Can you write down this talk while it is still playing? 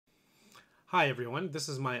Hi everyone, this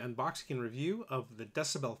is my unboxing and review of the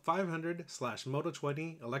Decibel 500/Moto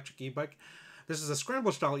 20 electric e-bike. This is a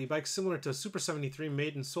scrambler style e-bike similar to Super 73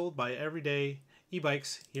 made and sold by Everyday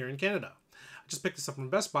e-bikes here in Canada. I just picked this up from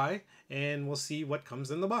Best Buy and we'll see what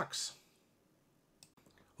comes in the box.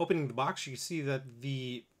 Opening the box, you see that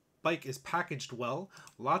the bike is packaged well.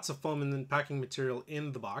 Lots of foam and packing material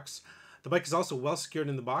in the box. The bike is also well secured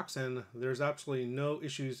in the box and there's absolutely no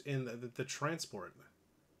issues in the transport.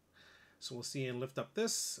 So we'll see and lift up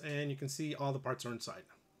this and you can see all the parts are inside.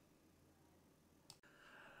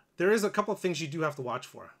 There is a couple of things you do have to watch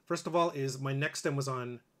for. First of all is my neck stem was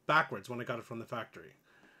on backwards when I got it from the factory.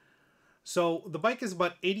 So the bike is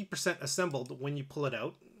about 80% assembled when you pull it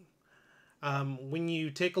out. When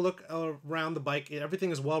you take a look around the bike,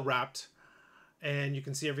 everything is well wrapped and you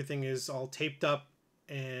can see everything is all taped up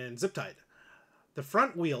and zip tied. The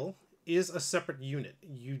front wheel is a separate unit.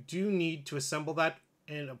 You do need to assemble that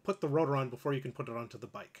and put the rotor on before you can put it onto the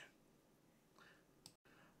bike.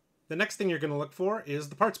 The next thing you're going to look for is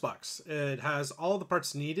the parts box. It has all the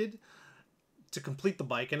parts needed to complete the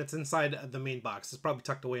bike and it's inside the main box. It's probably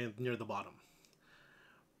tucked away near the bottom.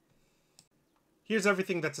 Here's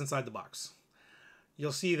everything that's inside the box.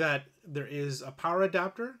 You'll see that there is a power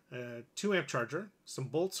adapter, a 2-amp charger, some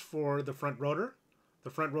bolts for the front rotor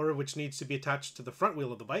which needs to be attached to the front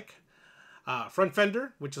wheel of the bike, front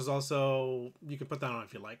fender, which is also, you can put that on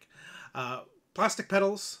if you like, plastic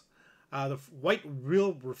pedals, the white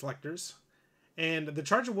wheel reflectors, and the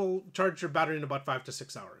charger will charge your battery in about 5 to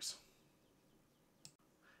 6 hours.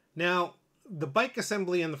 Now, the bike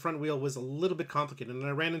assembly and the front wheel was a little bit complicated and I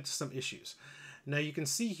ran into some issues. Now you can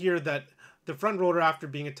see here that the front rotor, after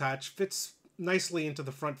being attached, fits nicely into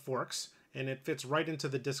the front forks and it fits right into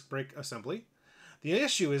the disc brake assembly. The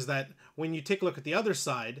issue is that when you take a look at the other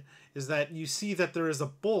side is that you see that there is a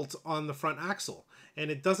bolt on the front axle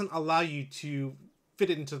and it doesn't allow you to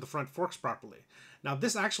fit it into the front forks properly. Now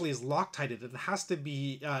this actually is Loctited. It has to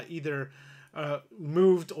be either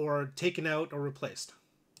moved or taken out or replaced.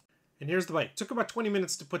 And here's the bike. It took about 20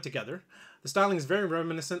 minutes to put together. The styling is very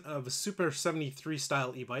reminiscent of a Super 73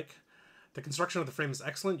 style e-bike. The construction of the frame is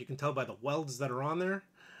excellent. You can tell by the welds that are on there.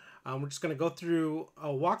 We're just going to go through a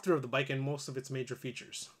walkthrough of the bike and most of its major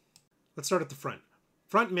features. Let's start at the front.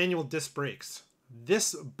 Front manual disc brakes.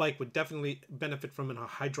 This bike would definitely benefit from a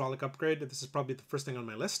hydraulic upgrade. This is probably the first thing on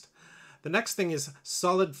my list. The next thing is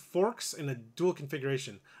solid forks in a dual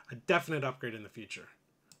configuration. A definite upgrade in the future.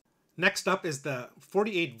 Next up is the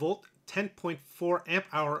 48 volt 10.4 amp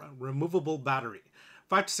hour removable battery.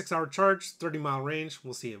 5 to 6 hour charge, 30-mile range.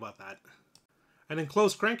 We'll see about that. An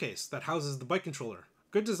enclosed crankcase that houses the bike controller.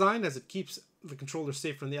 Good design as it keeps the controller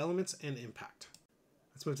safe from the elements and impact.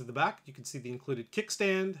 Let's move to the back. You can see the included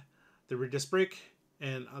kickstand, the rear disc brake,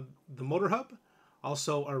 and the motor hub.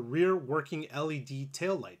 Also a rear working LED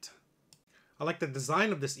tail light. I like the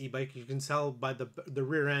design of this e-bike. You can tell by the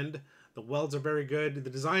rear end. The welds are very good. The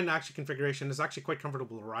design configuration is actually quite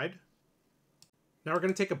comfortable to ride. Now we're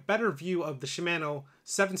going to take a better view of the Shimano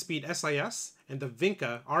 7-speed SIS and the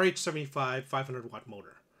Vinca RH75 500-watt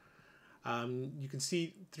motor. You can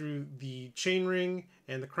see through the chainring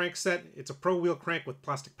and the crankset, it's a Prowheel crank with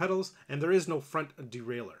plastic pedals, and there is no front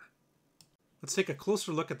derailleur. Let's take a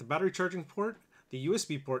closer look at the battery charging port, the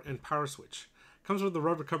USB port, and power switch. Comes with a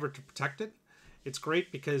rubber cover to protect it. It's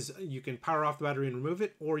great because you can power off the battery and remove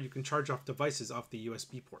it, or you can charge off devices off the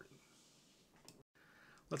USB port.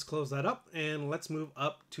 Let's close that up and let's move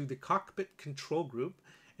up to the cockpit control group,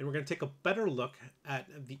 and we're going to take a better look at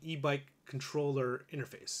the e-bike controller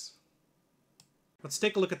interface. Let's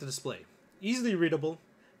take a look at the display. Easily readable.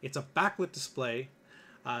 It's a backlit display.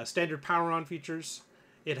 Standard power on features.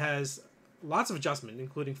 It has lots of adjustment,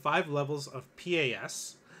 including 5 levels of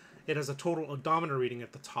PAS. It has a total odometer reading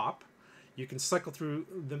at the top. You can cycle through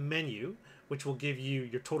the menu, which will give you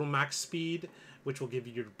your total max speed, which will give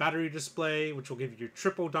you your battery display, which will give you your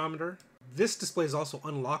trip odometer. This display is also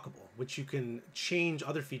unlockable, which you can change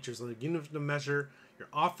other features like unit of measure, your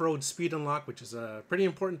off-road speed unlock, which is a pretty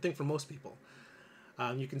important thing for most people.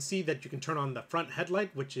 You can see that you can turn on the front headlight,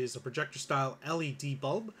 which is a projector-style LED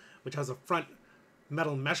bulb, which has a front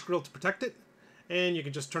metal mesh grille to protect it, and you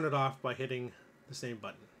can just turn it off by hitting the same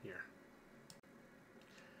button here.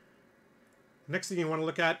 Next thing you want to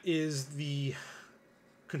look at is the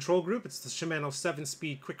control group. It's the Shimano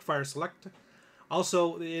 7-speed quick-fire select.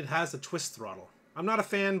 Also, it has a twist throttle. I'm not a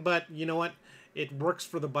fan, but you know what? It works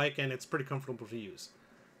for the bike and it's pretty comfortable to use.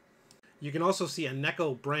 You can also see a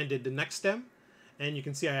Neko branded neck stem. And you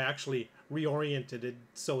can see I actually reoriented it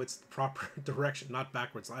so it's the proper direction, not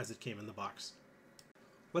backwards as it came in the box.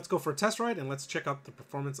 Let's go for a test ride and let's check out the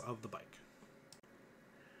performance of the bike.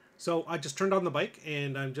 So I just turned on the bike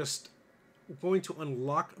and I'm just going to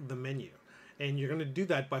unlock the menu. And you're going to do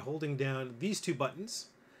that by holding down these two buttons,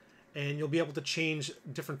 and you'll be able to change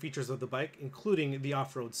different features of the bike, including the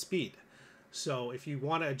off-road speed. So if you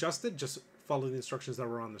want to adjust it, just follow the instructions that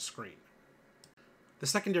were on the screen. The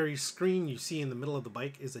secondary screen you see in the middle of the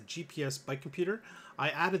bike is a GPS bike computer. I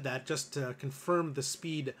added that just to confirm the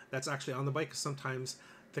speed that's actually on the bike, because sometimes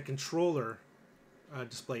the controller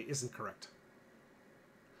display isn't correct.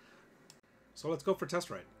 So let's go for a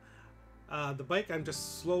test ride. The bike, I'm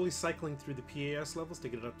just slowly cycling through the PAS levels to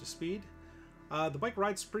get it up to speed. The bike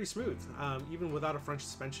rides pretty smooth, even without a front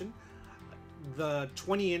suspension. The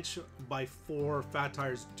 20-inch by 4 fat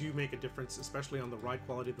tires do make a difference, especially on the ride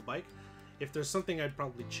quality of the bike. If there's something I'd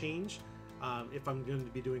probably change, if I'm going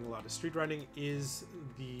to be doing a lot of street riding, is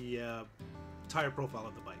the tire profile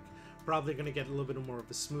of the bike. Probably going to get a little bit more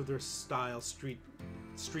of a smoother style street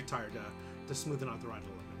tire to smoothen out the ride a little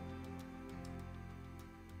bit.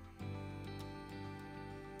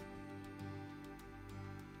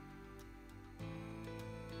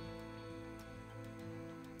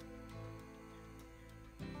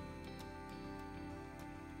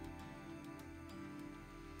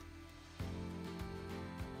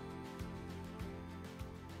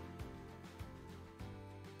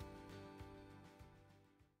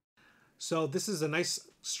 So this is a nice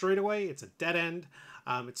straightaway. It's a dead end.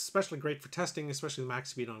 It's especially great for testing, especially the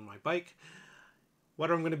max speed on my bike. What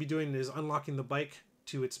I'm going to be doing is unlocking the bike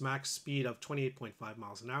to its max speed of 28.5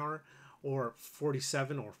 miles an hour, or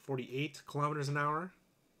 47 or 48 kilometers an hour.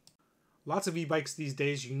 Lots of e-bikes these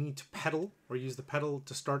days, you need to pedal or use the pedal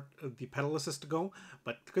to start the pedal assist to go.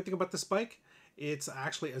 But the good thing about this bike, it's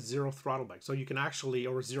actually a zero throttle bike. So you can actually,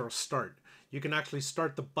 or zero start, you can actually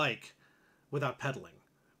start the bike without pedaling,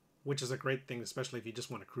 which is a great thing, especially if you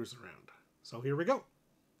just want to cruise around. So here we go.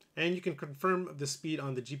 And you can confirm the speed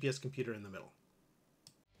on the GPS computer in the middle.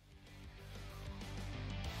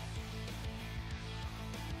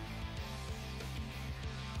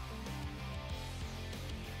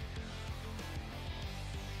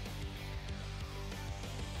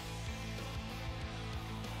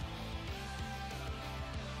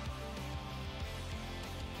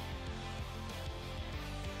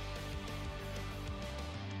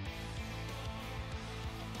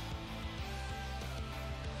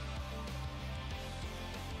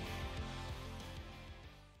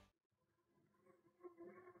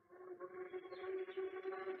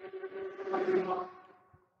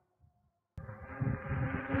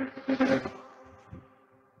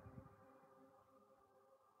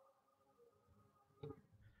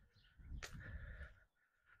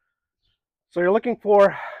 So you're looking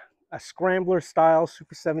for a scrambler style,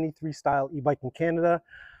 Super 73 style e-bike in Canada.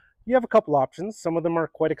 You have a couple options. Some of them are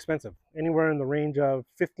quite expensive, anywhere in the range of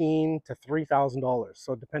 $15,000 to $3,000.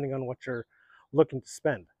 So depending on what you're looking to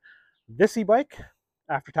spend. This e-bike,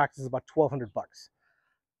 after taxes, is about $1,200 bucks.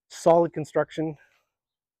 Solid construction,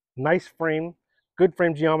 nice frame, good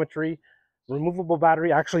frame geometry, removable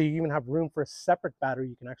battery. Actually, you even have room for a separate battery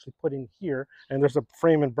you can actually put in here, and there's a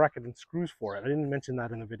frame and bracket and screws for it. I didn't mention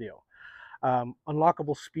that in the video.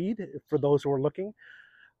 Unlockable speed for those who are looking.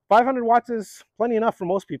 500 watts is plenty enough for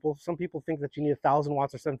most people. Some people think that you need 1,000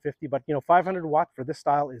 watts or 750, but 500 watt for this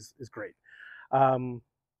style is great.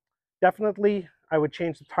 Definitely, I would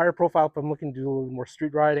change the tire profile if I'm looking to do a little more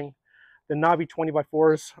street riding. The knobby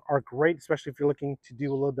 20x4s are great, especially if you're looking to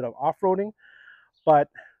do a little bit of off-roading. But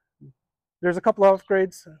there's a couple of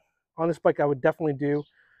upgrades on this bike I would definitely do.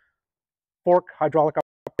 Fork hydraulic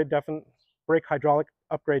upgrade definite, brake hydraulic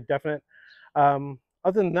upgrade definite. Other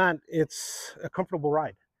than that, it's a comfortable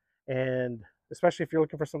ride. And especially if you're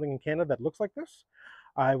looking for something in Canada that looks like this,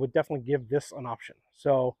 I would definitely give this an option.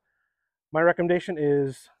 So my recommendation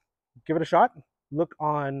is give it a shot. Look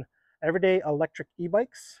on Everyday Electric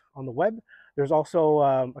Ebikes on the web. There's also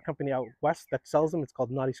a company out west that sells them. It's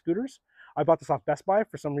called Naughty Scooters. I bought this off Best Buy.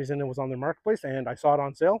 For some reason, it was on their marketplace, and I saw it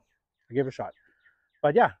on sale. I gave it a shot.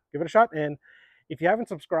 But yeah, give it a shot. And if you haven't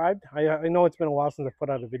subscribed, I know it's been a while since I put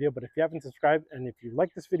out a video, but if you haven't subscribed and if you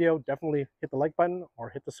like this video, definitely hit the like button or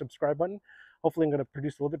hit the subscribe button. Hopefully I'm going to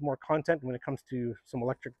produce a little bit more content when it comes to some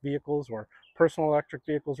electric vehicles or personal electric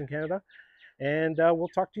vehicles in Canada. And we'll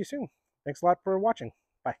talk to you soon. Thanks a lot for watching.